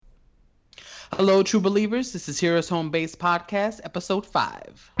Hello, true believers. This is Heroes Home Base Podcast, episode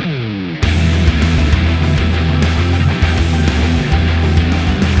 5.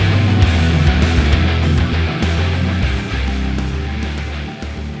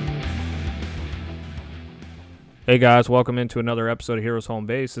 Hey guys, welcome into another episode of Heroes Home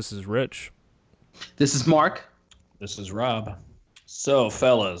Base. This is Rich. This is Mark. This is Rob. So,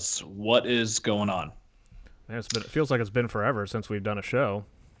 fellas, what is going on? Man, it feels like it's been forever since we've done a show.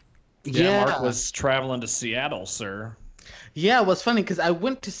 Yeah, Mark was traveling to Seattle, sir. Yeah, it was funny because I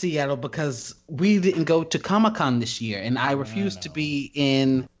went to Seattle because we didn't go to Comic-Con this year, and I refused to be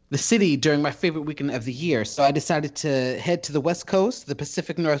in the city during my favorite weekend of the year. So I decided to head to the West Coast, the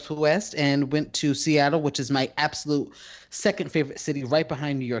Pacific Northwest, and went to Seattle, which is my absolute second favorite city, right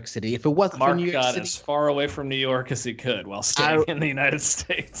behind New York City. If it wasn't Mark for New York got City, as far away from New York as he could while staying in the United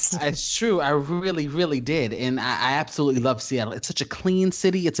States. It's true. I really, really did. And I absolutely love Seattle. It's such a clean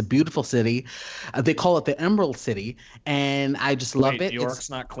city. It's a beautiful city. They call it the Emerald City. And I just love it. New York's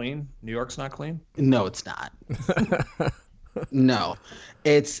not clean? New York's not clean? No, it's not. No.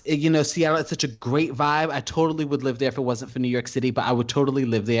 Seattle, it's such a great vibe. I totally would live there if it wasn't for New York City, but I would totally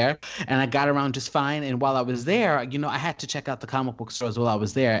live there. And I got around just fine. And while I was there, I had to check out the comic book stores while I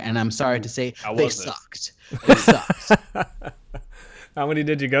was there. And I'm sorry to say they sucked. They sucked. How many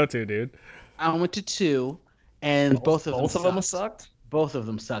did you go to, dude? I went to 2, and both of them sucked? Both of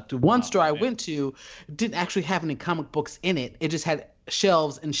them sucked. One store I went to didn't actually have any comic books in it. It just had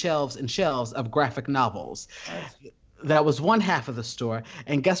shelves and shelves and shelves of graphic novels. That was one half of the store.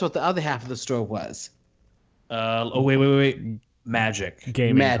 And guess what the other half of the store was? Wait. Magic.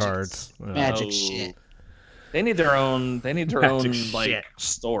 Gaming cards. Magic shit. They need their own shit.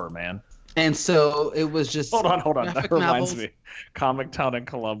 store, man. And so it was just Hold on. That reminds novels. me. Comic Town in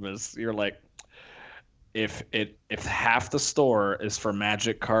Columbus. You're like, if half the store is for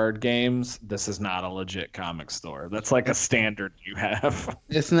Magic card games, this is not a legit comic store. That's like a standard you have.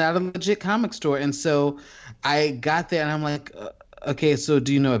 It's not a legit comic store. And so I got there and I'm like, okay, so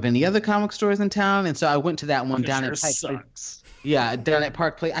do you know of any other comic stores in town? And so I went to that one down at Pike Place. Yeah, down at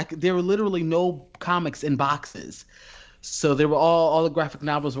Park Place. There were literally no comics in boxes. So they were all the graphic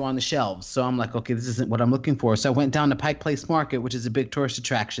novels were on the shelves. So I'm like, okay, this isn't what I'm looking for. So I went down to Pike Place Market, which is a big tourist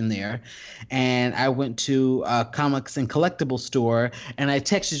attraction there. And I went to a comics and collectibles store, and I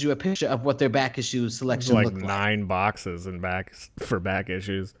texted you a picture of what their back issue selection looked like. 9 boxes for back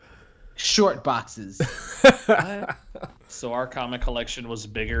issues. Short boxes. So our comic collection was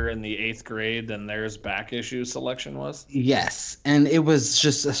bigger in the 8th grade than theirs back issue selection was? Yes. And it was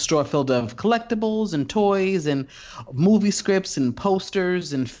just a store filled of collectibles and toys and movie scripts and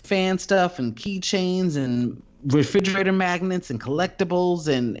posters and fan stuff and keychains and refrigerator magnets and collectibles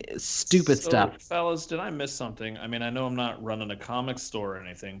and stupid stuff. Fellas, did I miss something? I mean, I know I'm not running a comic store or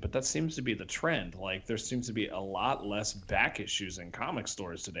anything, but that seems to be the trend. Like, there seems to be a lot less back issues in comic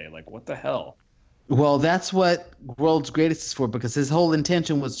stores today. Like, what the hell? Well, that's what World's Greatest is for, because his whole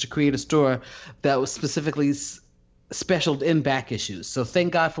intention was to create a store that was specifically specialed in back issues. So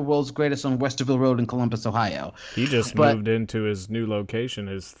thank God for World's Greatest on Westerville Road in Columbus, Ohio. He just moved into his new location,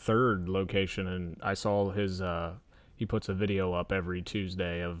 his 3rd location, and I saw his he puts a video up every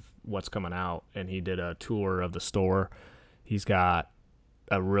Tuesday of what's coming out, and he did a tour of the store. He's got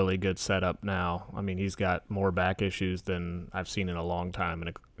a really good setup now. I mean, he's got more back issues than I've seen in a long time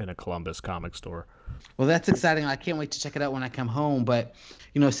in a Columbus comic store. Well, that's exciting. I can't wait to check it out when I come home. But,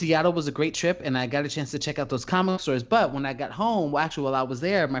 Seattle was a great trip, and I got a chance to check out those comic stores. But when I got home, well, actually, while I was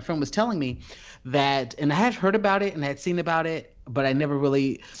there, my friend was telling me that, and I had heard about it and I had seen about it, but I never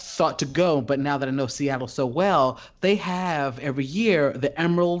really thought to go. But now that I know Seattle so well, they have every year the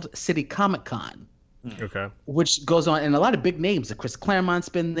Emerald City Comic Con. Okay. Which goes on, and a lot of big names. Chris Claremont's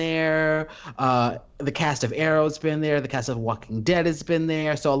been there. The cast of Arrow's been there. The cast of Walking Dead has been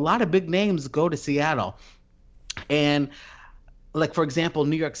there. So a lot of big names go to Seattle. And like, for example,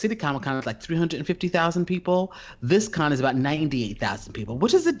 New York City Comic Con is like 350,000 people. This con is about 98,000 people,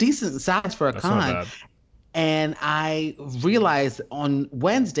 which is a decent size for a That's con. not bad. And I realized on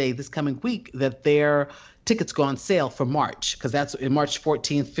Wednesday this coming week that their tickets go on sale for March, because that's March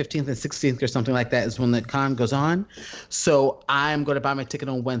 14th, 15th, and 16th or something like that is when the con goes on. So I'm going to buy my ticket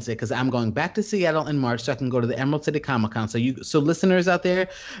on Wednesday because I'm going back to Seattle in March so I can go to the Emerald City Comic Con. So listeners out there,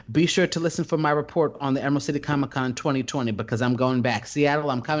 be sure to listen for my report on the Emerald City Comic Con 2020 because I'm going back. Seattle,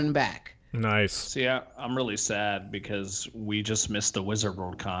 I'm coming back. Nice. See, I'm really sad because we just missed the Wizard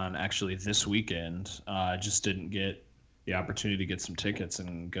World Con actually this weekend. I just didn't get the opportunity to get some tickets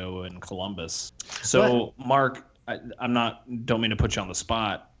and go in Columbus. So, Mark, don't mean to put you on the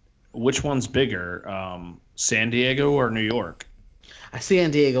spot. Which one's bigger, San Diego or New York?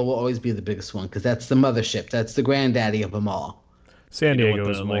 San Diego will always be the biggest one because that's the mothership. That's the granddaddy of them all. San Diego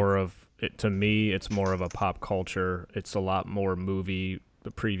is more of it to me. It's more of a pop culture. It's a lot more movie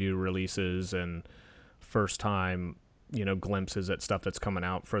preview releases and first time, glimpses at stuff that's coming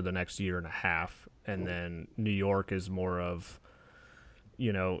out for the next year and a half. And then New York is more of,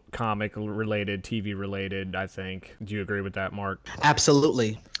 comic related, TV related, I think. Do you agree with that, Mark?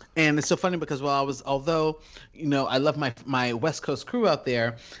 Absolutely. And it's so funny because although I love my West Coast crew out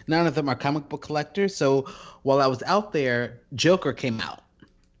there, none of them are comic book collectors. So while I was out there, Joker came out.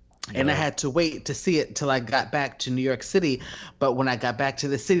 And I had to wait to see it till I got back to New York City. But when I got back to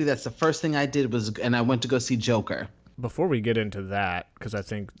the city, that's the first thing I did and I went to go see Joker. Before we get into that, because I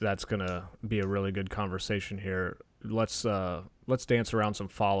think that's going to be a really good conversation here, let's dance around some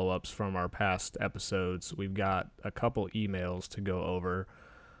follow-ups from our past episodes. We've got a couple emails to go over.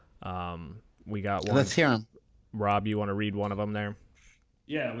 We got one. Let's hear them. Rob, you want to read one of them there?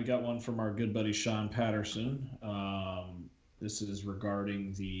 Yeah, we got one from our good buddy Sean Patterson. This is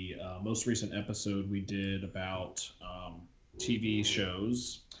regarding the most recent episode we did about TV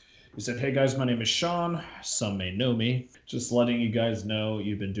shows. He said, "Hey guys, my name is Sean. Some may know me. Just letting you guys know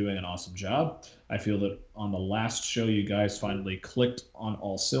you've been doing an awesome job. I feel that on the last show, you guys finally clicked on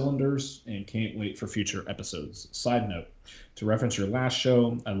all cylinders and can't wait for future episodes. Side note, to reference your last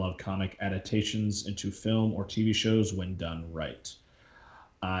show, I love comic adaptations into film or TV shows when done right.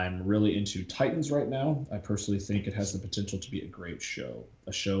 I'm really into Titans right now. I personally think it has the potential to be a great show.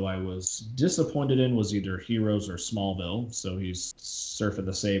 A show I was disappointed in was either Heroes or Smallville, so he's surfing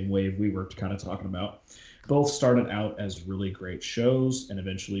the same wave we were kind of talking about. Both started out as really great shows and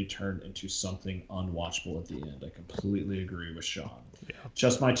eventually turned into something unwatchable at the end. I completely agree with Sean. Yeah.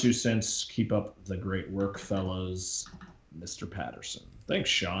 Just my 2 cents. Keep up the great work, fellas. Mr. Patterson." Thanks,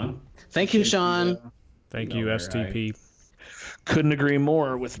 Sean. Thank you, Sean. Thank you, STP. Couldn't agree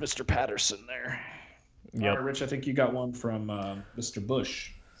more with Mr. Patterson there. Yep. All right, Rich, I think you got one from Mr.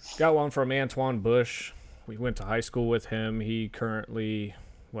 Bush. Got one from Antoine Bush. We went to high school with him. He currently,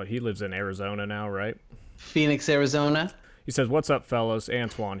 he lives in Arizona now, right? Phoenix, Arizona. He says, "What's up, fellas?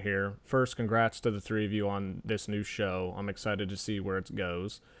 Antoine here. First, congrats to the three of you on this new show. I'm excited to see where it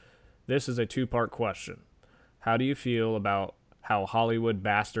goes. This is a 2-part question. How do you feel about how Hollywood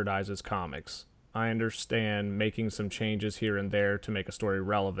bastardizes comics? I understand making some changes here and there to make a story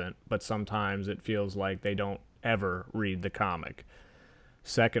relevant, but sometimes it feels like they don't ever read the comic.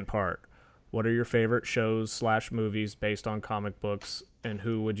 Second part, what are your favorite shows/movies based on comic books, and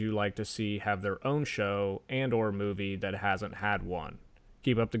who would you like to see have their own show and or movie that hasn't had one?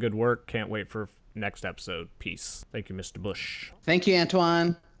 Keep up the good work. Can't wait for next episode. Peace." Thank you, Mr. Bush. Thank you,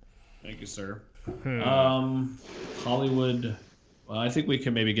 Antoine. Thank you, sir. Hollywood... Well, I think we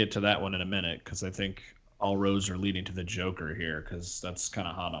can maybe get to that one in a minute because I think all roads are leading to the Joker here because that's kind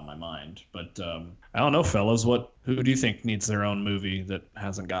of hot on my mind. But I don't know, fellas. Who do you think needs their own movie that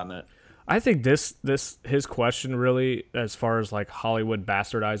hasn't gotten it? I think his question really, as far as like Hollywood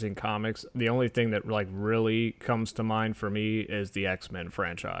bastardizing comics, the only thing that like really comes to mind for me is the X-Men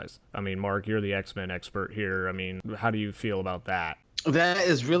franchise. I mean, Mark, you're the X-Men expert here. I mean, how do you feel about that? That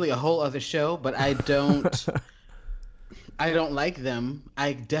is really a whole other show, but I don't. I don't like them.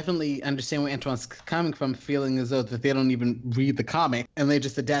 I definitely understand where Antoine's coming from, feeling as though that they don't even read the comic and they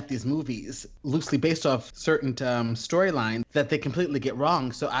just adapt these movies loosely based off certain storylines that they completely get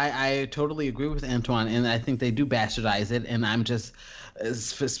wrong. So I totally agree with Antoine, and I think they do bastardize it. And I'm just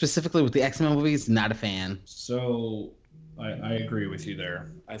specifically with the X-Men movies, not a fan. So I agree with you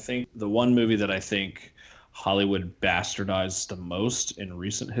there. I think the one movie that I think Hollywood bastardized the most in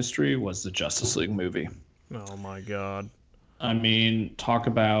recent history was the Justice League movie. Oh my God. I mean, talk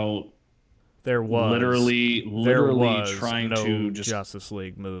about there was literally trying no to just Justice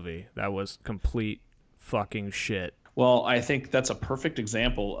League movie. That was complete fucking shit. Well, I think that's a perfect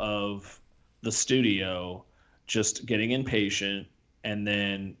example of the studio just getting impatient and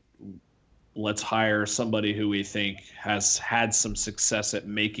then let's hire somebody who we think has had some success at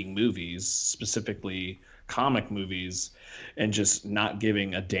making movies, specifically comic movies, and just not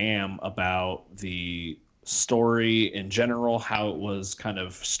giving a damn about the story in general, how it was kind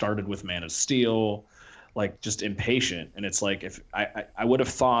of started with Man of Steel, like just impatient. And it's like, if I would have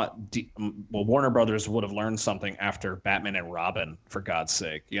thought Warner Brothers would have learned something after Batman and Robin, for God's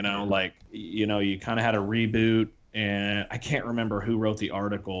sake, you kind of had a reboot, and I can't remember who wrote the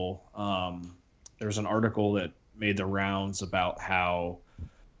article. There's an article that made the rounds about how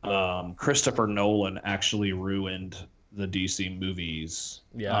Christopher Nolan actually ruined the DC movies.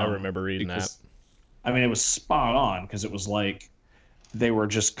 Yeah, I remember reading that. I mean, it was spot on because it was like they were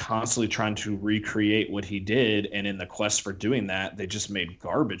just constantly trying to recreate what he did, and in the quest for doing that, they just made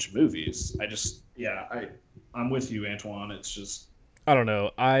garbage movies. I'm with you, Antoine. It's just, I don't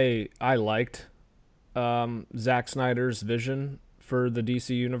know. I liked Zack Snyder's vision for the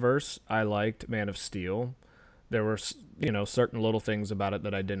DC universe. I liked Man of Steel. There were, certain little things about it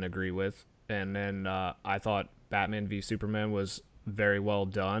that I didn't agree with, and then I thought Batman v Superman was very well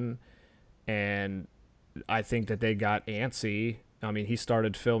done, and I think that they got antsy. I mean, he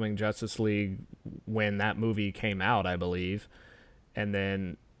started filming Justice League when that movie came out, I believe, and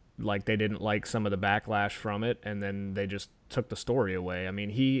then like they didn't like some of the backlash from it, and then they just took the story away. I mean,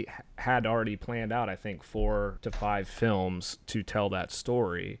 he had already planned out, I think, 4 to 5 films to tell that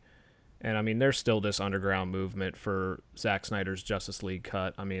story. And I mean, there's still this underground movement for Zack Snyder's Justice League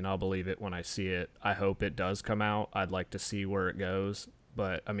cut. I mean, I'll believe it when I see it. I hope it does come out. I'd like to see where it goes.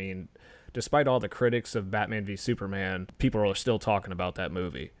 But I mean, despite all the critics of Batman v Superman, people are still talking about that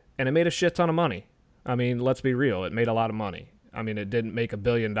movie. And it made a shit ton of money. I mean, let's be real. It made a lot of money. I mean, it didn't make $1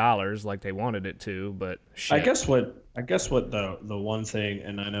 billion like they wanted it to, but shit. I guess what the one thing,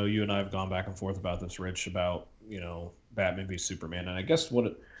 and I know you and I have gone back and forth about this, Rich, about, Batman v Superman. And I guess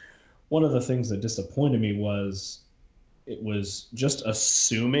one of the things that disappointed me was it was just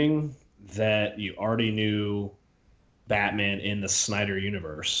assuming that you already knew Batman in the Snyder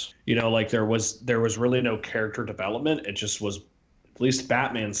universe. Like there was really no character development. It just was, at least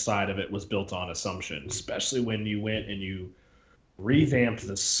Batman's side of it was built on assumption, especially when you went and you revamped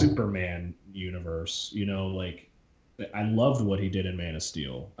the Superman universe. Like I loved what he did in Man of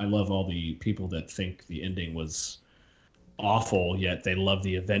Steel. I love all the people that think the ending was awful, yet they love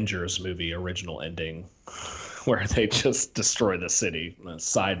the Avengers movie original ending where they just destroy the city.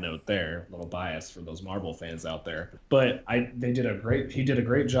 Side note there, a little bias for those Marvel fans out there. But he did a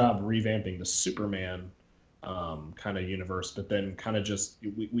great job revamping the Superman kind of universe, but then kind of just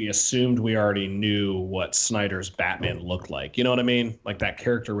we assumed we already knew what Snyder's Batman looked like. You know what I mean? Like that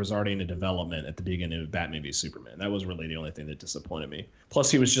character was already in development at the beginning of Batman v Superman. That was really the only thing that disappointed me.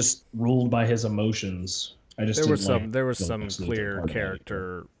 Plus, he was just ruled by his emotions. There were some clear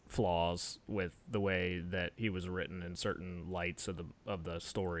character flaws with the way that he was written in certain lights of the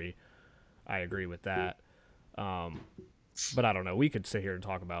story. I agree with that. But I don't know. We could sit here and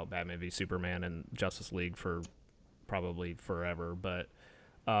talk about Batman v Superman and Justice League for probably forever. But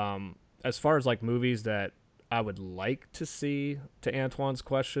as far as like movies that I would like to see, to Antoine's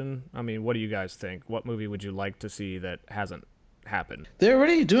question, I mean, what do you guys think? What movie would you like to see that hasn't happened? They're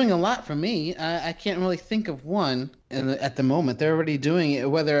already doing a lot for me. I can't really think of one at the moment. They're already doing it,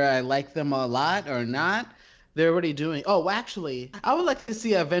 whether I like them a lot or not. They're already doing. Oh, actually, I would like to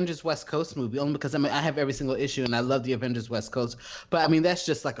see an Avengers West Coast movie, only because I have every single issue and I love the Avengers West Coast. But I mean, that's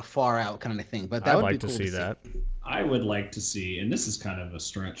just like a far out kind of thing. But that would be cool to see that. I would like to see, and this is kind of a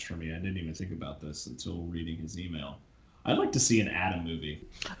stretch for me. I didn't even think about this until reading his email. I'd like to see an Atom movie.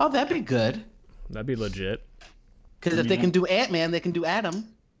 Oh, that'd be good. That'd be legit. Because if they can do Ant-Man, they can do Atom.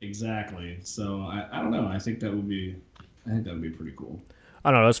 Exactly. So I don't know. I think that would be pretty cool. I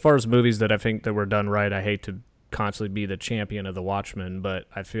don't know. As far as movies that I think that were done right, I hate to constantly be the champion of the Watchmen, but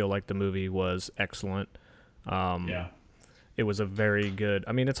I feel like the movie was excellent. Yeah. It was a very good.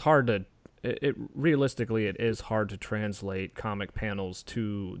 I mean, it's hard to. Realistically, it is hard to translate comic panels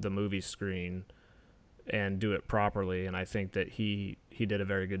to the movie screen and do it properly. And I think that he did a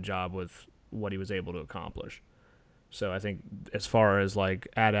very good job with what he was able to accomplish. So I think as far as like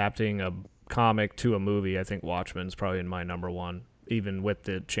adapting a comic to a movie, I think Watchmen's probably in my number one, even with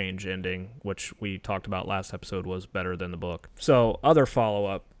the change ending, which we talked about last episode was better than the book. So other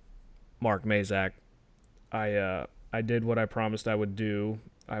follow-up, Mark Mazak, I did what I promised I would do.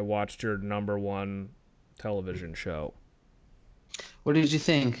 I watched your number one television show. What did you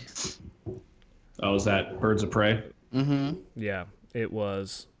think? Oh, was that Birds of Prey? Mm-hmm. Yeah, it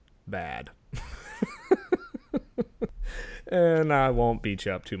was bad. And I won't beat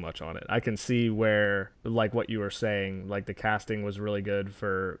you up too much on it. I can see where, like what you were saying, like the casting was really good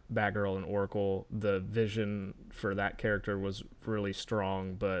for Batgirl and Oracle. The vision for that character was really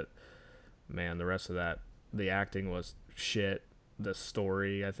strong, but man, the rest of that, the acting was shit. The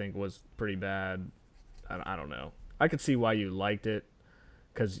story, I think, was pretty bad. I don't know. I could see why you liked it,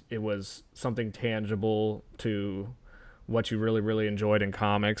 because it was something tangible to what you really, really enjoyed in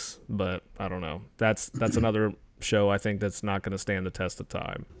comics, but I don't know. That's another show I think that's not going to stand the test of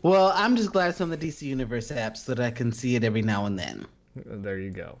time. Well, I'm just glad it's on the DC Universe app so that I can see it every now and then. There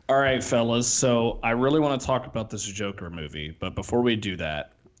you go. All right, fellas. So I really want to talk about this Joker movie, but before we do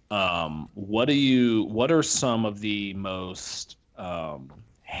that, what are some of the most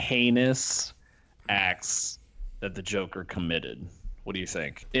heinous acts that the Joker committed? What do you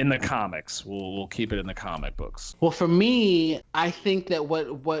think? In the comics, we'll keep it in the comic books. Well, for me, I think that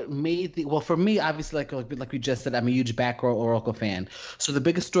what made for me, obviously, like we just said, I'm a huge Batgirl Oracle fan. So the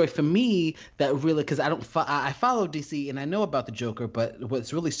biggest story for me that really, because I follow DC and I know about the Joker, but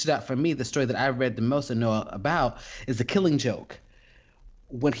what's really stood out for me, the story that I read the most and know about, is the Killing Joke.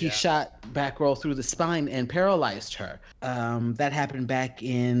 When he shot Batgirl through the spine and paralyzed her. That happened back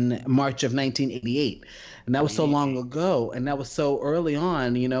in March of 1988. And that was so long ago. And that was so early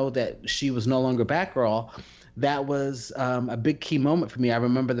on, that she was no longer Batgirl. That was a big key moment for me. I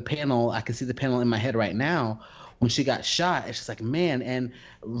remember the panel. I can see the panel in my head right now. When she got shot, it's just like, man. And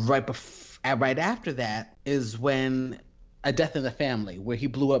right after that is when A Death in the Family, where he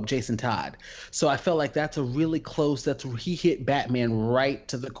blew up Jason Todd. So I felt like that's a really close. He hit Batman right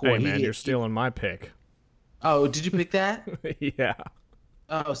to the core. Hey man, you're stealing my pick. Oh, did you pick that? Yeah.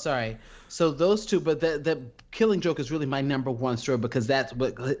 Oh, sorry. So those two, but the Killing Joke is really my number one story because that's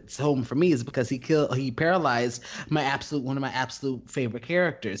what hits home for me, is because he paralyzed one of my absolute favorite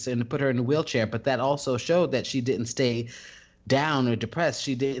characters and put her in a wheelchair. But that also showed that she didn't stay down or depressed.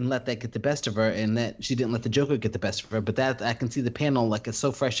 She didn't let that get the best of her, and that she didn't let the Joker get the best of her. But that, I can see the panel like it's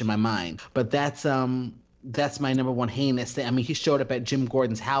so fresh in my mind. But that's my number one heinous thing. I mean, he showed up at Jim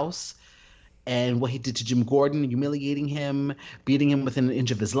Gordon's house, and what he did to Jim Gordon, humiliating him, beating him within an inch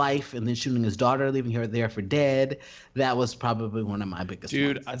of his life, and then shooting his daughter, leaving her there for dead. That was probably one of my biggest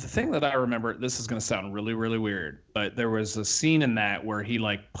ones. The thing that I remember, this is going to sound really, really weird, but there was a scene in that where he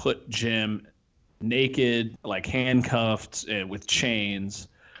like put Jim naked, like handcuffed with chains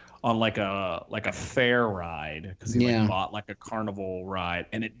on like a fair ride, because he like bought like a carnival ride,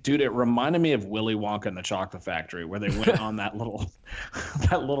 and it reminded me of Willy Wonka and the Chocolate Factory, where they went on that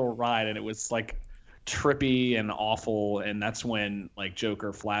little ride, and it was like trippy and awful. And that's when like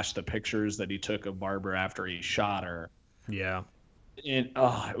Joker flashed the pictures that he took of Barbara after he shot her. Yeah. And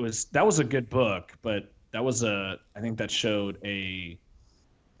that was a good book, but I think that showed a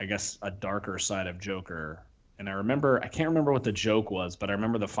darker side of Joker. And I can't remember what the joke was, but I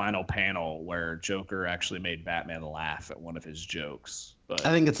remember the final panel where Joker actually made Batman laugh at one of his jokes. But I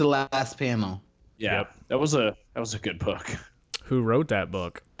think it's the last panel. Yeah, yep. That was a good book. Who wrote that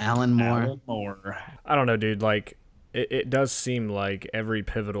book? Alan Moore. Alan Moore. I don't know, dude. Like, it does seem like every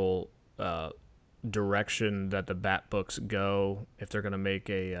pivotal direction that the Bat books go, if they're going to make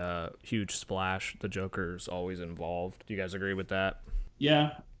a huge splash, the Joker's always involved. Do you guys agree with that?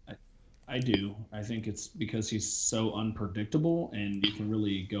 Yeah. I do. I think it's because he's so unpredictable and you can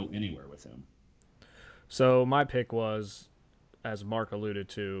really go anywhere with him. So my pick was, as Mark alluded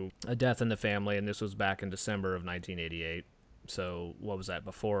to, A Death in the Family, and this was back in December of 1988. So what was that,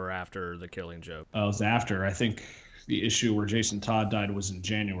 before or after The Killing Joke? It was after. I think the issue where Jason Todd died was in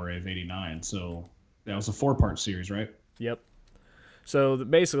January of 89. So that was a 4-part series, right? Yep. So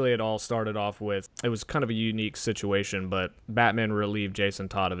basically it all started off with, it was kind of a unique situation, but Batman relieved Jason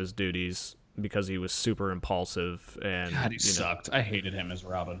Todd of his duties because he was super impulsive. And God, he sucked. I hated him as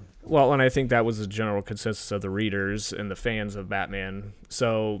Robin. Well, and I think that was the general consensus of the readers and the fans of Batman.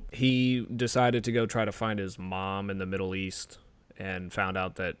 So he decided to go try to find his mom in the Middle East, and found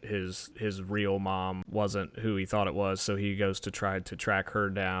out that his real mom wasn't who he thought it was. So he goes to try to track her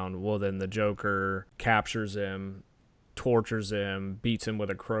down. Well, then the Joker captures him, tortures him, beats him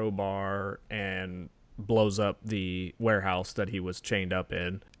with a crowbar, and blows up the warehouse that he was chained up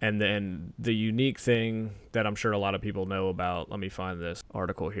in. And then the unique thing that I'm sure a lot of people know about, let me find this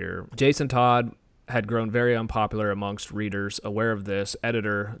article here. Jason Todd had grown very unpopular amongst readers. Aware of this,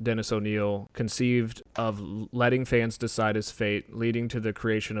 editor Dennis O'Neil conceived of letting fans decide his fate, leading to the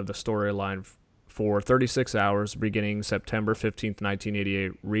creation of the storyline. For 36 hours beginning September 15th,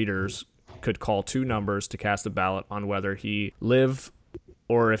 1988, readers could call 2 numbers to cast a ballot on whether he live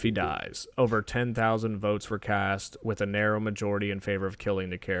or if he dies. Over 10,000 votes were cast, with a narrow majority in favor of killing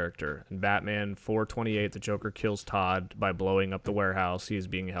the character. In Batman 428, the Joker kills Todd by blowing up the warehouse he is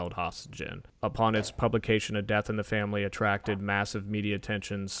being held hostage in. Upon its publication, A Death in the Family attracted massive media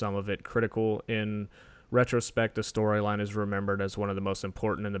attention, some of it critical. In retrospect, the storyline is remembered as one of the most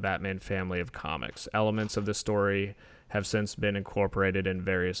important in the Batman family of comics. Elements of the story have since been incorporated in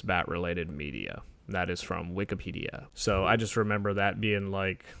various Bat-related media. That is from Wikipedia. So I just remember that being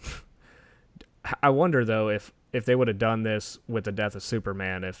like... I wonder, though, if they would have done this with the death of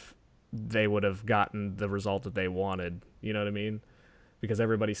Superman, if they would have gotten the result that they wanted. You know what I mean? Because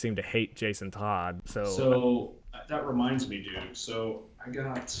everybody seemed to hate Jason Todd. So that reminds me, dude. So I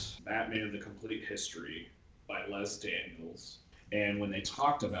got Batman: The Complete History by Les Daniels. And when they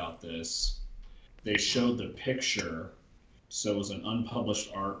talked about this, they showed the picture. So it was an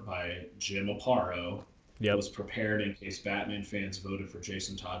unpublished art by Jim Aparo. was prepared in case Batman fans voted for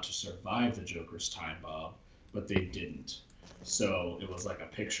Jason Todd to survive the Joker's time bomb, but they didn't. So it was like a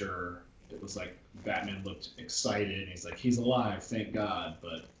picture. It was like Batman looked excited. He's like, he's alive, thank God.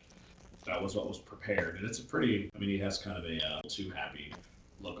 But that was what was prepared. And it's a pretty, I mean, he has kind of a too happy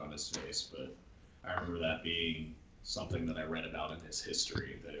look on his face. But I remember that being something that I read about in his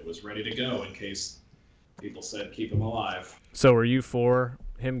history, that it was ready to go in case people said keep him alive. So are you for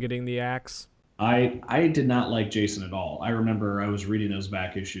him getting the axe? I did not like Jason at all. I remember I was reading those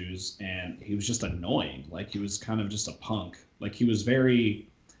back issues and he was just annoying. Like he was kind of just a punk. Like he was very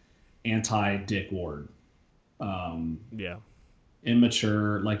anti-Dick Ward. Yeah.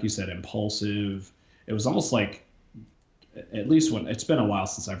 Immature, like you said, impulsive. It was almost like, at least when, it's been a while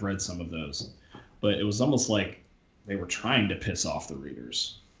since I've read some of those, but it was almost like they were trying to piss off the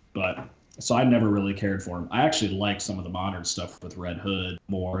readers. But so I never really cared for him. I actually like some of the modern stuff with Red Hood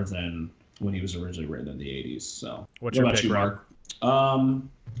more than when he was originally written in the 80s. So what about pick, you, Mark?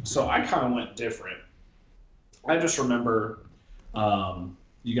 So I kind of went different. I just remember,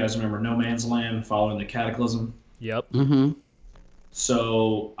 you guys remember No Man's Land following the Cataclysm? Yep. Mm-hmm.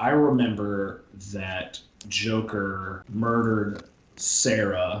 So I remember that Joker murdered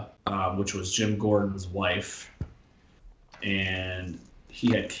Sarah, which was Jim Gordon's wife, and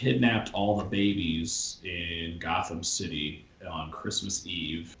he had kidnapped all the babies in Gotham City on Christmas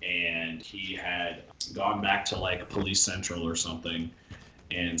Eve, and he had gone back to like Police Central or something,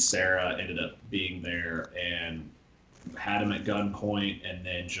 and Sarah ended up being there and had him at gunpoint, and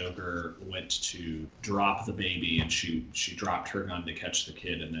then Joker went to drop the baby, and she dropped her gun to catch the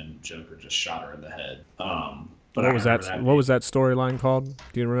kid, and then Joker just shot her in the head. But what was that storyline called?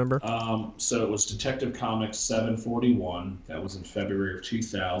 Do you remember? So it was Detective Comics 741. That was in February of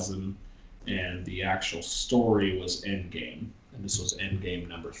 2000, and the actual story was Endgame, and this was Endgame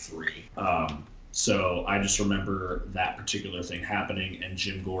number 3. So I just remember that particular thing happening, and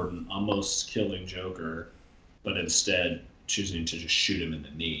Jim Gordon almost killing Joker, but instead choosing to just shoot him in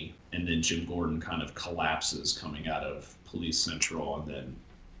the knee. And then Jim Gordon kind of collapses coming out of Police Central, and then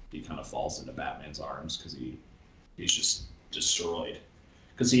he kind of falls into Batman's arms because he's just destroyed.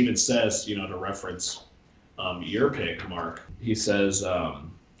 Because he even says, to reference your pick, Mark, he says,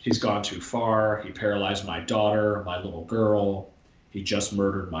 he's gone too far. He paralyzed my daughter, my little girl. He just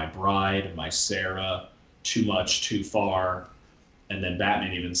murdered my bride, my Sarah. Too much, too far. And then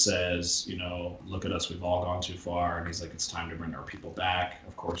Batman even says, look at us, we've all gone too far. And he's like, it's time to bring our people back.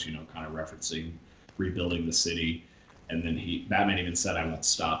 Of course, kind of referencing rebuilding the city. And then Batman even said, I won't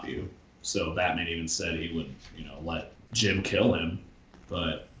stop you. So Batman even said he would, let Jim kill him.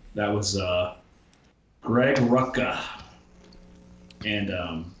 But that was Greg Rucka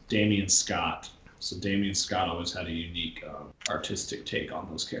and Damian Scott. So Damian Scott always had a unique artistic take on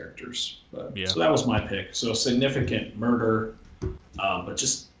those characters. But, yeah. So that was my pick. So significant murder. But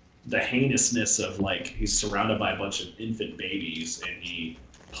just the heinousness of he's surrounded by a bunch of infant babies, and he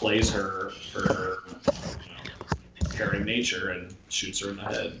plays her caring nature and shoots her in the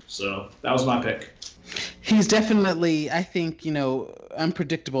head. So that was my pick. He's definitely, I think,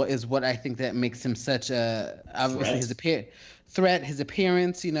 unpredictable is what I think that makes him such a obviously his appearance,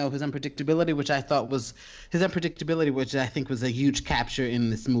 his unpredictability, which I think was a huge capture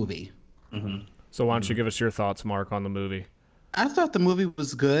in this movie. Mm-hmm. So why don't you give us your thoughts, Mark, on the movie? I thought the movie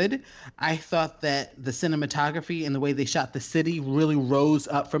was good. I thought that the cinematography and the way they shot the city really rose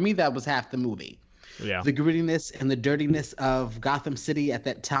up. For me, that was half the movie. Yeah. The grittiness and the dirtiness of Gotham City at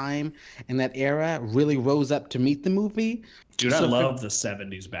that time and that era really rose up to meet the movie. Dude, I love the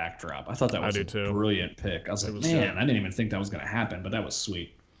 70s backdrop. I thought that was a brilliant pick. I was like, man, I didn't even think that was going to happen, but that was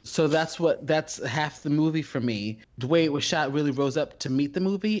sweet. So that's half the movie for me. The way it was shot really rose up to meet the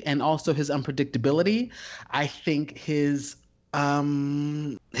movie, and also his unpredictability. I think his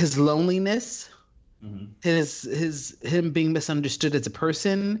loneliness, him being misunderstood as a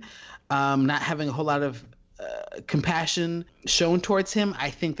person, not having a whole lot of compassion shown towards him. I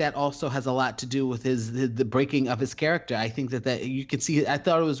think that also has a lot to do with the breaking of his character. I think that you can see. I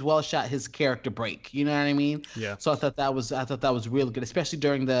thought it was well shot. His character break. You know what I mean? Yeah. So I thought that was really good, especially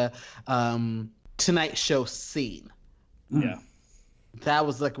during the Tonight Show scene. Yeah. That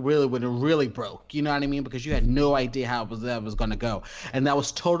was really when it really broke. You know what I mean? Because you had no idea how that was going to go, and that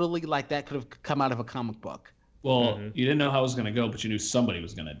was totally that could have come out of a comic book. Well, you didn't know how it was going to go, but you knew somebody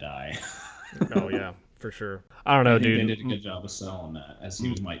was going to die. Oh yeah, for sure. I don't know, dude. They did a good job of selling that, as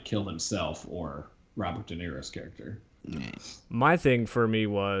he might kill himself or Robert De Niro's character. My thing for me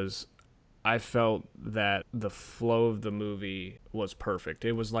was, I felt that the flow of the movie was perfect.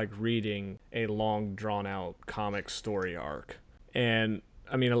 It was like reading a long, drawn-out comic story arc. And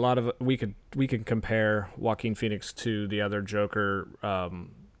I mean, a lot of we can compare Joaquin Phoenix to the other Joker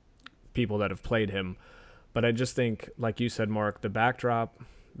people that have played him, but I just think, like you said, Mark, the backdrop,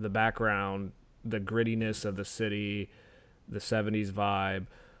 the background, the grittiness of the city, the 70s vibe.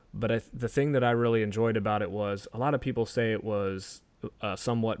 But the thing that I really enjoyed about it was, a lot of people say it was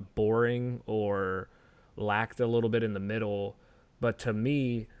somewhat boring or lacked a little bit in the middle, but to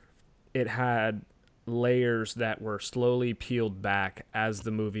me, it had layers that were slowly peeled back as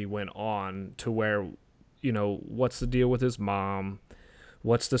the movie went on, to where, you know, what's the deal with his mom?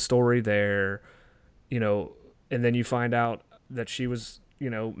 What's the story there? You know, and then you find out that she was, you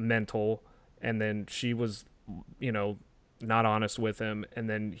know, mental, and then she was, you know, not honest with him, and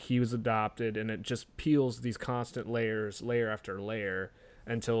then he was adopted, and it just peels these constant layers, layer after layer,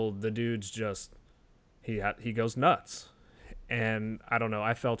 until the dude's just, he goes nuts. And I don't know,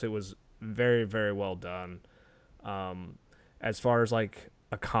 I felt it was very, very well done. As far as like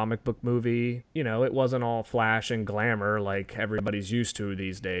a comic book movie, you know, it wasn't all flash and glamour like everybody's used to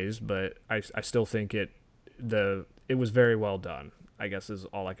these days, but I still think it was very well done, I guess, is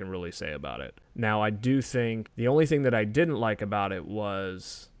all I can really say about it. Now, I do think the only thing that I didn't like about it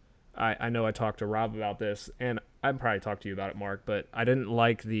was, I know I talked to Rob about this, and I'd probably talked to you about it, Mark, but I didn't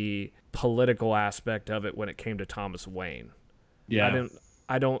like the political aspect of it when it came to Thomas Wayne. Yeah.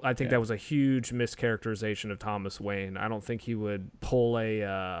 I think that was a huge mischaracterization of Thomas Wayne. I don't think he would pull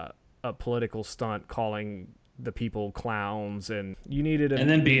a political stunt calling the people clowns, and you needed and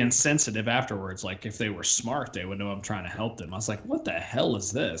then be insensitive afterwards. Like, if they were smart, they would know I'm trying to help them. I was like, what the hell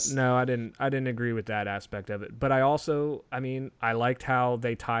is this? No, I didn't agree with that aspect of it. But I also, I mean, I liked how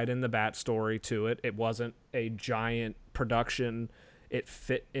they tied in the Bat story to it. It wasn't a giant production. It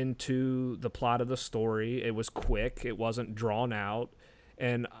fit into the plot of the story. It was quick. It wasn't drawn out.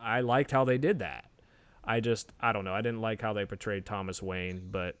 And I liked how they did that. I don't know. I didn't like how they portrayed Thomas Wayne.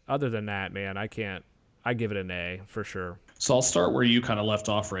 But other than that, man, I give it an A for sure. So I'll start where you kind of left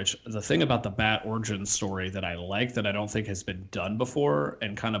off, Rich. The thing about the Bat origin story that I like, that I don't think has been done before,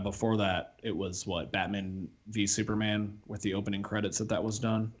 and kind of before that, it was Batman v Superman with the opening credits that was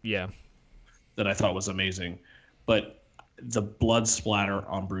done. Yeah. That I thought was amazing. But the blood splatter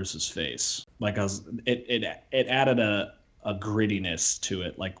on Bruce's face, like, it added a grittiness to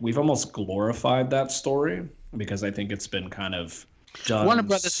it. Like, we've almost glorified that story, because I think it's been kind of done. Warner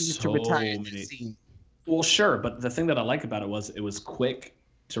Brothers used to retire the scene. Well, sure, but the thing that I like about it was quick.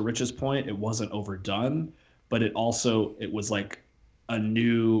 To Rich's point, it wasn't overdone, but it was like a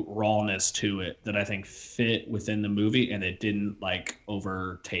new rawness to it that I think fit within the movie, and it didn't like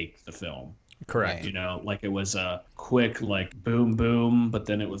overtake the film. Correct. You know, like, it was a quick, like, boom, boom, but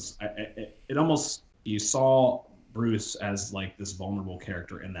then it was, it almost, you saw Bruce as like this vulnerable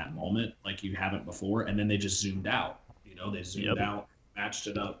character in that moment, like you haven't before, and then they just zoomed out. You know, they zoomed out, matched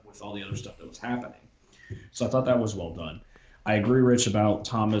it up with all the other stuff that was happening. So I thought that was well done. I agree, Rich, about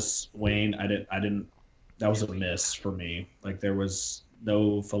Thomas Wayne. I didn't. That was a miss for me. Like, there was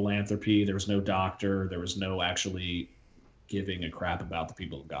no philanthropy, there was no doctor, there was no actually giving a crap about the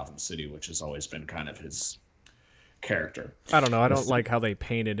people of Gotham City, which has always been kind of his character. I don't know. I don't like how they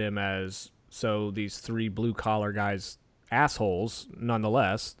painted him as, so these three blue collar guys, assholes,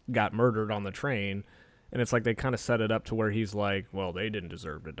 nonetheless, got murdered on the train. And it's like they kind of set it up to where he's like, well, they didn't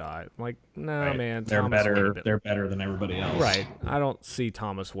deserve to die. I'm like, no, right. Man. They're better. They're better than everybody else. Right. I don't see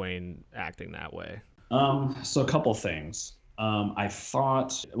Thomas Wayne acting that way. So a couple things. I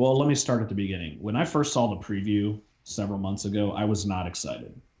thought, well, let me start at the beginning. When I first saw the preview several months ago, I was not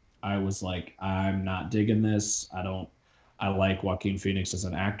excited. I was like, I'm not digging this. I like Joaquin Phoenix as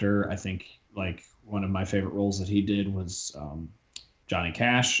an actor. I think, like, one of my favorite roles that he did was Johnny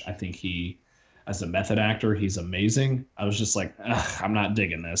Cash. I think as a method actor, he's amazing. I was just like, I'm not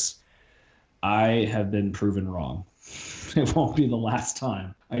digging this. I have been proven wrong. It won't be the last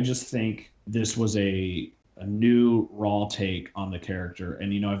time. I just think this was a new raw take on the character.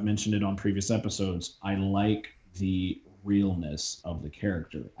 And, you know, I've mentioned it on previous episodes. I like the realness of the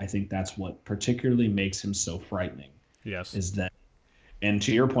character. I think that's what particularly makes him so frightening. Yes. Is that, and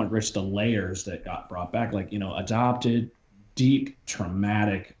to your point, Rich, the layers that got brought back, like, you know, adopted, deep,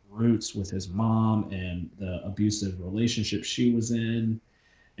 traumatic roots with his mom and the abusive relationship she was in,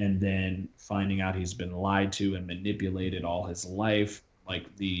 and then finding out he's been lied to and manipulated all his life.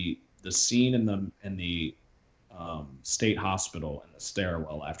 Like, the scene in the state hospital in the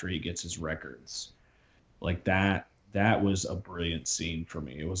stairwell after he gets his records, like, that was a brilliant scene for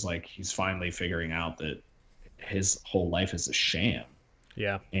me. It was like he's finally figuring out that his whole life is a sham.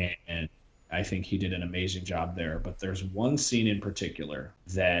 Yeah. And I think he did an amazing job there. But there's one scene in particular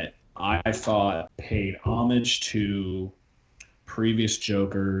that I thought paid homage to previous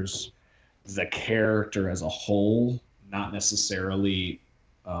Jokers, the character as a whole, not necessarily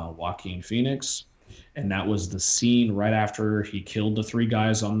Joaquin Phoenix. And that was the scene right after he killed the 3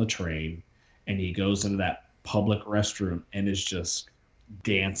 guys on the train, and he goes into that public restroom and is just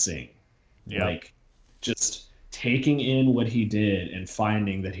dancing, like just taking in what he did and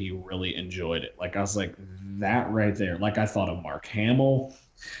finding that he really enjoyed it. Like I was like, that right there. Like I thought of Mark Hamill.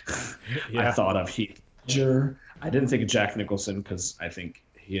 I thought of Heath Ledger. I didn't think of Jack Nicholson because I think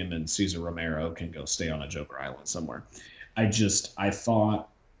him and Cesar Romero can go stay on a Joker Island somewhere. I thought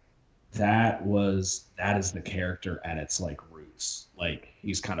that is the character at its like roots. Like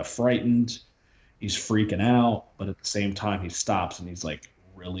he's kind of frightened, he's freaking out, but at the same time he stops and he's like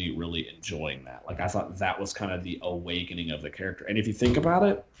really, really enjoying that. Like I thought that was kind of the awakening of the character. And if you think about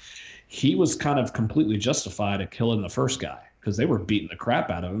it, he was kind of completely justified at killing the first guy because they were beating the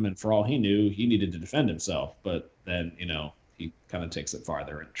crap out of him, and for all he knew, he needed to defend himself. But then, he kind of takes it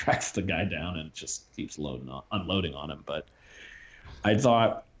farther and tracks the guy down and just keeps unloading on him. But I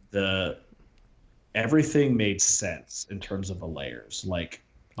thought everything made sense in terms of the layers. Like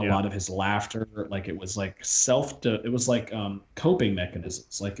a lot of his laughter, like it was like coping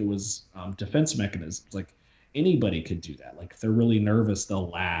mechanisms, like it was defense mechanisms. Like anybody could do that. Like if they're really nervous, they'll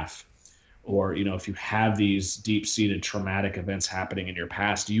laugh. Or, if you have these deep-seated traumatic events happening in your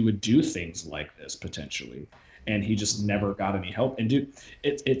past, you would do things like this potentially. And he just never got any help. And dude,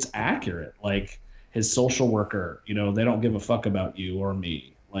 it's accurate. Like his social worker, they don't give a fuck about you or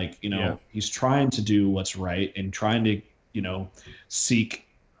me. Like, he's trying to do what's right and trying to, seek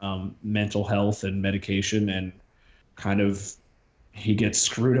mental health and medication, and kind of he gets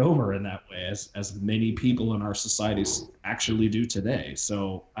screwed over in that way, as many people in our societies actually do today.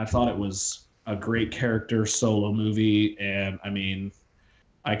 So I thought it was a great character solo movie, and I mean,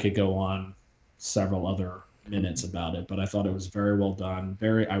 I could go on several other minutes about it, but I thought it was very well done.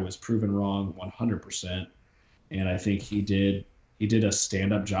 I was proven wrong 100%, and I think he did a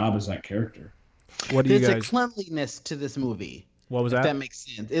stand-up job as that character. There's a cleanliness to this movie. What was that? If that makes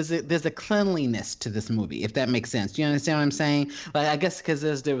sense. There's a cleanliness to this movie, if that makes sense. Do you understand what I'm saying? Like, I guess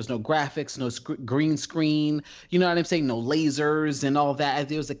because there was no graphics, no green screen, you know what I'm saying? No lasers and all that.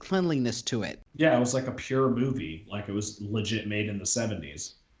 There was a cleanliness to it. Yeah, it was like a pure movie. Like it was legit made in the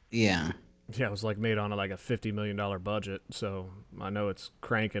 70s. Yeah. Yeah, it was like made on like a $50 million budget, so I know it's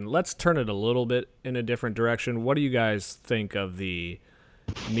cranking. Let's turn it a little bit in a different direction. What do you guys think of the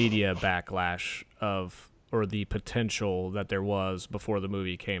media backlash or the potential that there was before the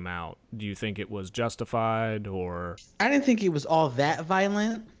movie came out? Do you think it was justified, or? I didn't think it was all that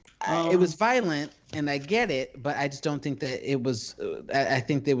violent. It was violent, and I get it, but I just don't think that it was. I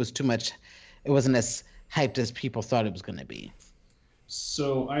think there was too much. It wasn't as hyped as people thought it was going to be.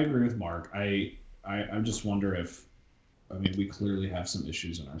 So I agree with Mark. I just wonder if, we clearly have some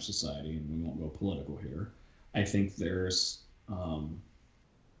issues in our society, and we won't go political here. I think there's some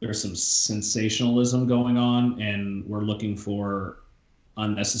sensationalism going on, and we're looking for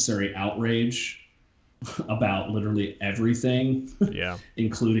unnecessary outrage about literally everything. Yeah.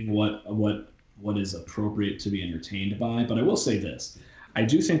 Including what is appropriate to be entertained by. But I will say this. I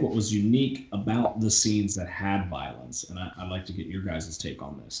do think what was unique about the scenes that had violence, and I'd like to get your guys' take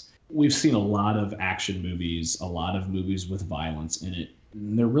on this. We've seen a lot of action movies, a lot of movies with violence in it.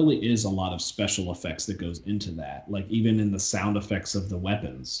 And there really is a lot of special effects that goes into that, like even in the sound effects of the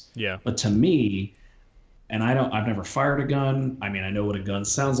weapons. Yeah. But to me, and I've never fired a gun. I mean, I know what a gun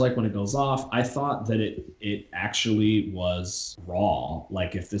sounds like when it goes off. I thought that it actually was raw.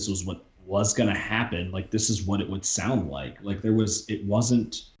 Like if this was what was going to happen, like this is what it would sound like. Like it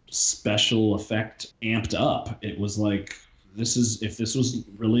wasn't special effect amped up. It was like, if this was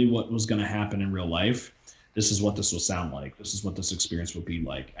really what was going to happen in real life, this is what this will sound like. This is what this experience will be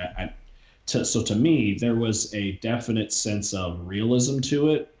like. So to me, there was a definite sense of realism to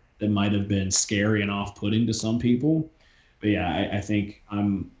it that might have been scary and off-putting to some people. But yeah, I think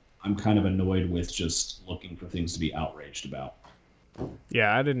I'm kind of annoyed with just looking for things to be outraged about.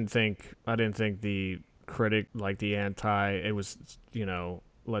 Yeah, I didn't think the critic, like the anti, it was,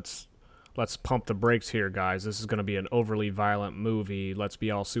 let's pump the brakes here, guys. This is going to be an overly violent movie. Let's be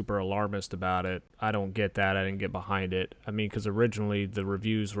all super alarmist about it. I don't get that. I didn't get behind it. I mean, because originally the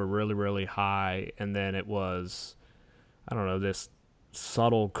reviews were really, really high, and then it was, I don't know, this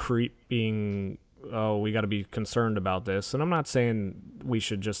subtle creeping, oh, we got to be concerned about this. And I'm not saying we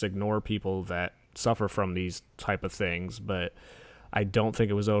should just ignore people that suffer from these type of things, but I don't think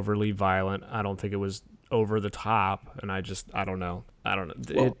it was overly violent. I don't think it was over the top, and I don't know.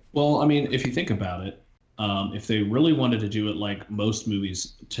 Well, I mean, if you think about it, if they really wanted to do it like most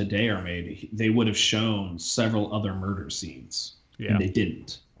movies today are made, they would have shown several other murder scenes. and they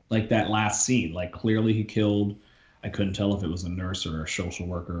didn't. Like that last scene, like clearly he killed. I couldn't tell if it was a nurse or a social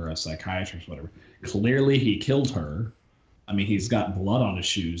worker or a psychiatrist, whatever. Clearly he killed her. I mean, he's got blood on his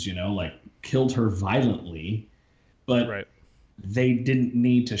shoes, like killed her violently, but they didn't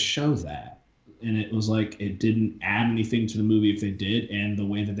need to show that. And it was like, it didn't add anything to the movie if they did. And the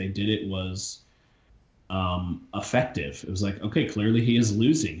way that they did it was effective. It was like, okay, clearly he is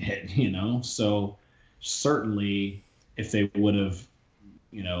losing it, So certainly if they would have,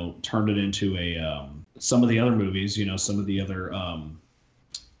 turned it into some of the other movies, some of the other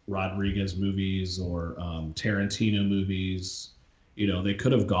Rodriguez movies or Tarantino movies, they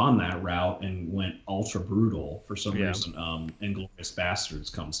could have gone that route and went ultra brutal for some reason. Inglourious Bastards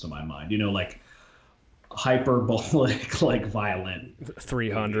comes to my mind, like hyperbolic, like violent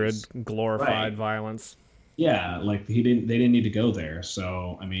 300 movies. Glorified violence. Yeah, like they didn't need to go there.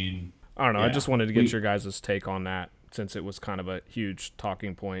 So I mean, I don't know. I just wanted to get your guys' take on that, since it was kind of a huge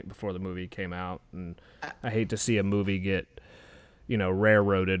talking point before the movie came out, and I hate to see a movie get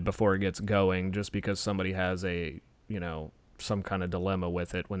railroaded before it gets going just because somebody has some kind of dilemma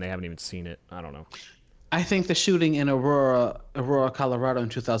with it when they haven't even seen it. I don't know. I think the shooting in Aurora, Colorado in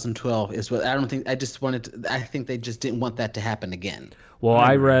 2012 is what I think they just didn't want that to happen again. Well,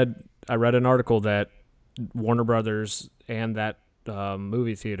 I read an article that Warner Brothers and that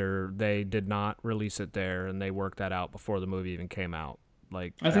movie theater, they did not release it there, and they worked that out before the movie even came out.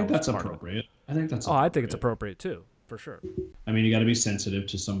 Like, I think that's appropriate. I think it's appropriate too, for sure. I mean, you got to be sensitive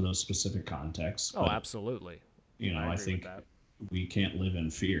to some of those specific contexts. Oh, absolutely. I think we can't live in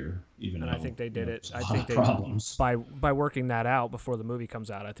fear, even though I think they did it. I think problems by working that out before the movie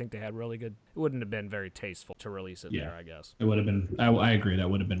comes out. I think they had really good. It wouldn't have been very tasteful to release it there, I guess. It would have been. I agree. That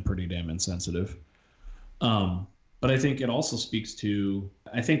would have been pretty damn insensitive. But I think it also speaks to,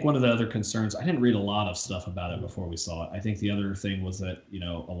 I think one of the other concerns, I didn't read a lot of stuff about it before we saw it. I think the other thing was that,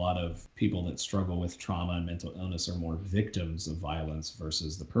 a lot of people that struggle with trauma and mental illness are more victims of violence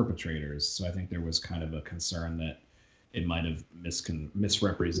versus the perpetrators. So I think there was kind of a concern that it might have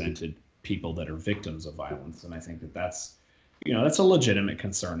misrepresented people that are victims of violence. And I think that's a legitimate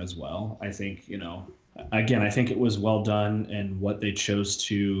concern as well. I think, again, I think it was well done, and what they chose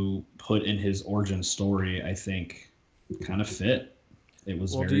to put in his origin story, I think, kind of fit. It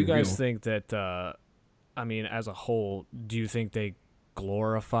was very real. Do you guys think that, as a whole, do you think they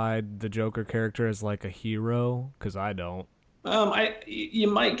glorified the Joker character as like a hero? Because I don't. You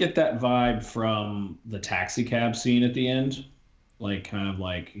might get that vibe from the taxi cab scene at the end, like kind of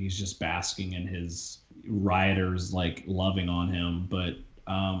like he's just basking in his rioters like loving on him, but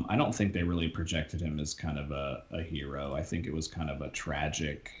I don't think they really projected him as kind of a hero. I think it was kind of a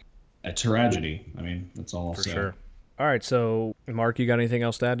tragedy. I mean, that's all I'll say. For sure. All right, so Mark, you got anything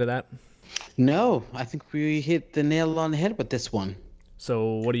else to add to that? No, I think we hit the nail on the head with this one.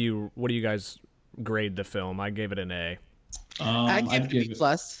 So what do you guys grade the film? I gave it an A. I'd give it B+.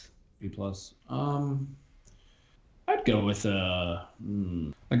 B+. I'd go with an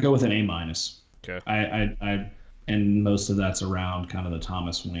A-. Okay. And most of that's around kind of the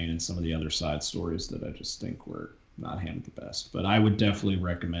Thomas Wayne and some of the other side stories that I just think were not handled the best. But I would definitely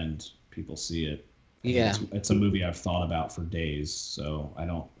recommend people see it. Yeah, it's a movie I've thought about for days, so I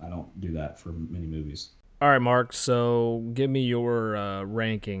don't do that for many movies. All right, Mark. So give me your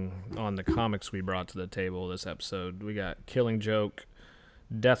ranking on the comics we brought to the table this episode. We got Killing Joke,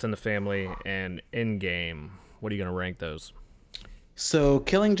 Death in the Family, and Endgame. What are you gonna rank those? So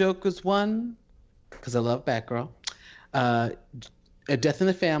Killing Joke was 1, because I love Batgirl. A Death in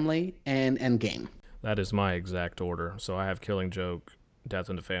the Family, and Endgame. That is my exact order. So I have Killing Joke, Death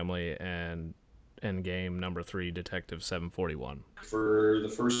in the Family, and Endgame number 3, Detective 741. For the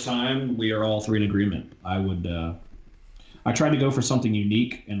first time, we are all three in agreement. I tried to go for something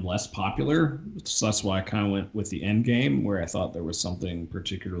unique and less popular, so that's why I kind of went with the Endgame, where I thought there was something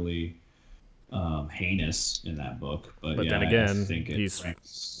particularly heinous in that book. But yeah, then again, he's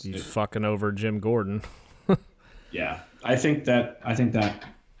fucking over Jim Gordon. Yeah, I think that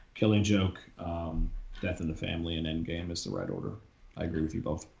Killing Joke, Death in the Family, and Endgame is the right order. I agree with you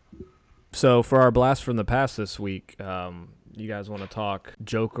both. So for our blast from the past this week, you guys want to talk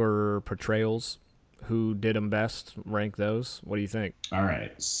Joker portrayals? Who did them best? Rank those. What do you think? All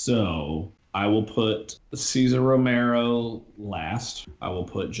right. So I will put Cesar Romero last. I will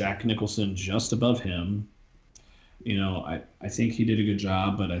put Jack Nicholson just above him. I think he did a good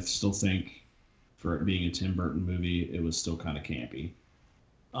job, but I still think for it being a Tim Burton movie, it was still kind of campy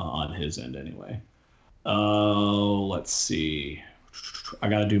on his end anyway. Let's see. I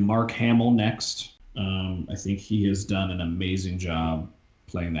got to do Mark Hamill next. I think he has done an amazing job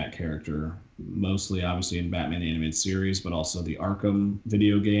playing that character, mostly obviously in Batman the Animated Series, but also the Arkham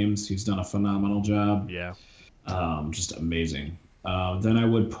video games. He's done a phenomenal job. Yeah. Just amazing. Then I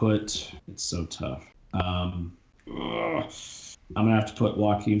would put, it's so tough. I'm going to have to put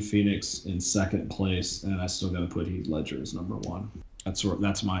Joaquin Phoenix in second place, and I still got to put Heath Ledger as number one.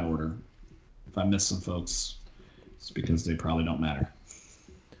 That's my order. If I miss some folks, it's because they probably don't matter.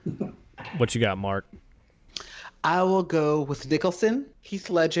 What you got, Mark? I will go with Nicholson, Heath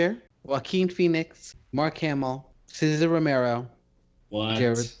Ledger, Joaquin Phoenix, Mark Hamill, Cesar Romero,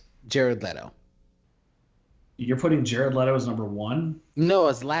 Jared Leto. You're putting Jared Leto as number one? No,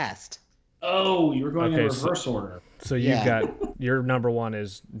 as last. Oh, you were going in reverse order. So you got your number one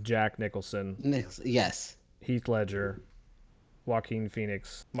is Jack Nicholson. Yes. Heath Ledger, Joaquin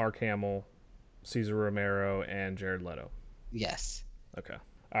Phoenix, Mark Hamill, Cesar Romero, and Jared Leto. Yes. Okay.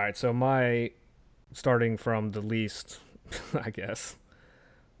 All right. So starting from the least, I guess,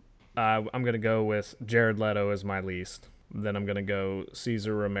 I'm going to go with Jared Leto as my least. Then I'm going to go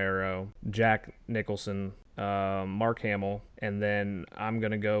Cesar Romero, Jack Nicholson, Mark Hamill, and then I'm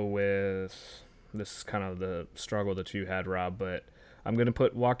going to go with, this is kind of the struggle that you had, Rob, but I'm going to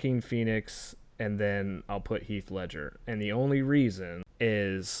put Joaquin Phoenix, and then I'll put Heath Ledger. And the only reason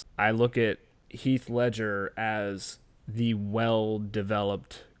is I look at Heath Ledger as the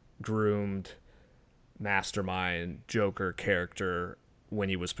well-developed, groomed, mastermind Joker character when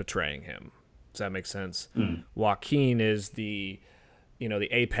he was portraying him. Does that make sense? Joaquin is the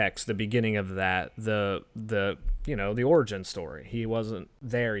apex, the beginning of that, the origin story. He wasn't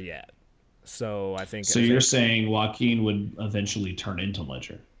there yet. So I think... So you're saying Joaquin would eventually turn into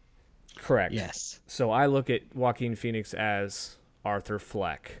Ledger? Correct. Yes. So I look at Joaquin Phoenix as Arthur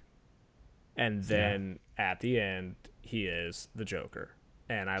Fleck. And then at the end, he is the Joker.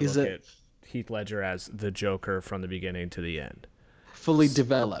 And I look at Heath Ledger as the Joker from the beginning to the end. Fully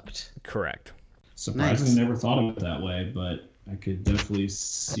developed. Correct. Surprisingly, never thought of it that way, but I could definitely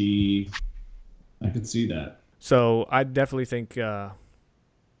see that. So I definitely think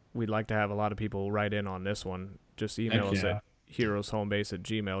we'd like to have a lot of people write in on this one. Just email us at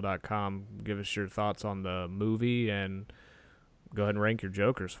heroeshomebase@gmail.com. Give us your thoughts on the movie and go ahead and rank your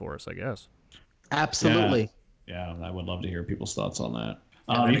Jokers for us, I guess. Absolutely. Yeah, I would love to hear people's thoughts on that.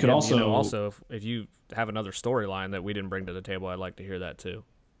 You could also, if you have another storyline that we didn't bring to the table, I'd like to hear that too.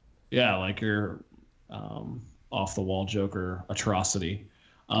 Yeah, like your off the wall Joker atrocity.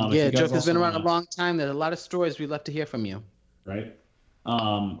 Joker's been around a long time. There's a lot of stories we'd love to hear from you. Right.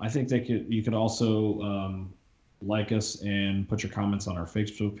 I think you could also like us and put your comments on our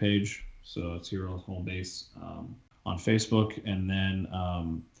Facebook page. So it's Heroes Home Base on Facebook, and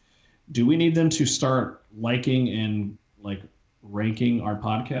then do we need them to start liking and ranking our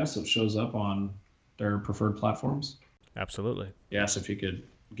podcast so it shows up on their preferred platforms? Absolutely. Yes, if you could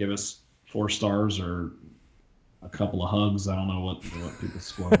give us 4 stars or a couple of hugs. I don't know what people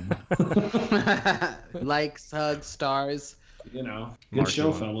score. Likes, hugs, stars. Good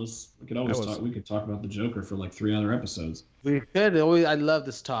show, fellas. We could always talk. We could talk about the Joker for 3 other episodes. We could. I love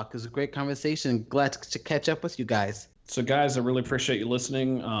this talk. It was a great conversation. Glad to catch up with you guys. So, guys, I really appreciate you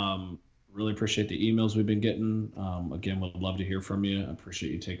listening. Really appreciate the emails we've been getting. Again, would love to hear from you. I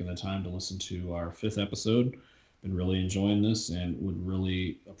appreciate you taking the time to listen to our 5th episode. Been really enjoying this and would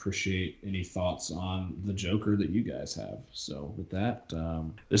really appreciate any thoughts on the Joker that you guys have. So with that,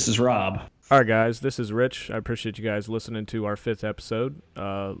 this is Rob. All right, guys, this is Rich. I appreciate you guys listening to our 5th episode.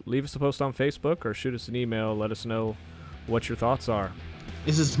 Leave us a post on Facebook or shoot us an email. Let us know what your thoughts are.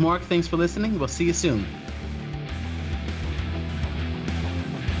 This is Mark. Thanks for listening. We'll see you soon.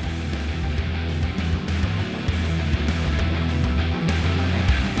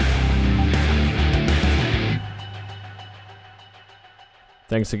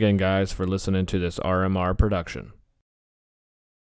 Thanks again, guys, for listening to this RMR production.